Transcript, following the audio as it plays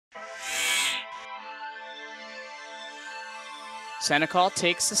SENECAL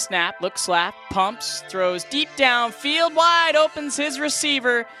takes the snap, looks left, pumps, throws deep downfield, wide opens his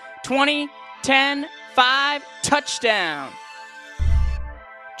receiver. 20, 10, 5, touchdown.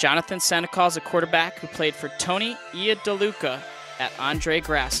 Jonathan SENECAL is a quarterback who played for Tony Iadeluca at Andre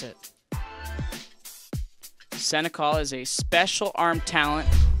Grasset. SENECAL is a special arm talent.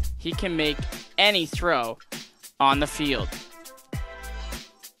 He can make any throw on the field.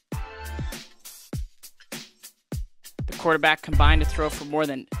 The quarterback combined to throw for more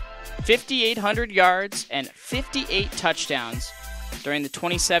than 5,800 yards and 58 touchdowns during the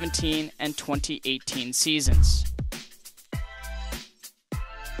 2017 and 2018 seasons.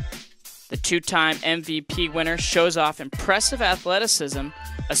 The two-time MVP winner shows off impressive athleticism,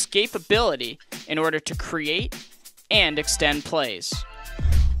 escapability in order to create and extend plays.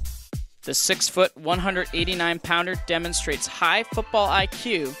 The 6-foot, 189-pounder demonstrates high football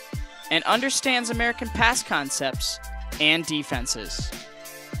IQ and understands American pass concepts and defenses.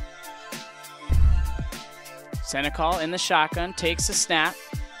 SENECAL in the shotgun takes a snap,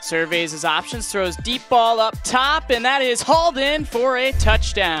 surveys his options, throws deep ball up top, and that is hauled in for a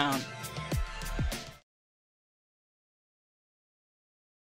touchdown.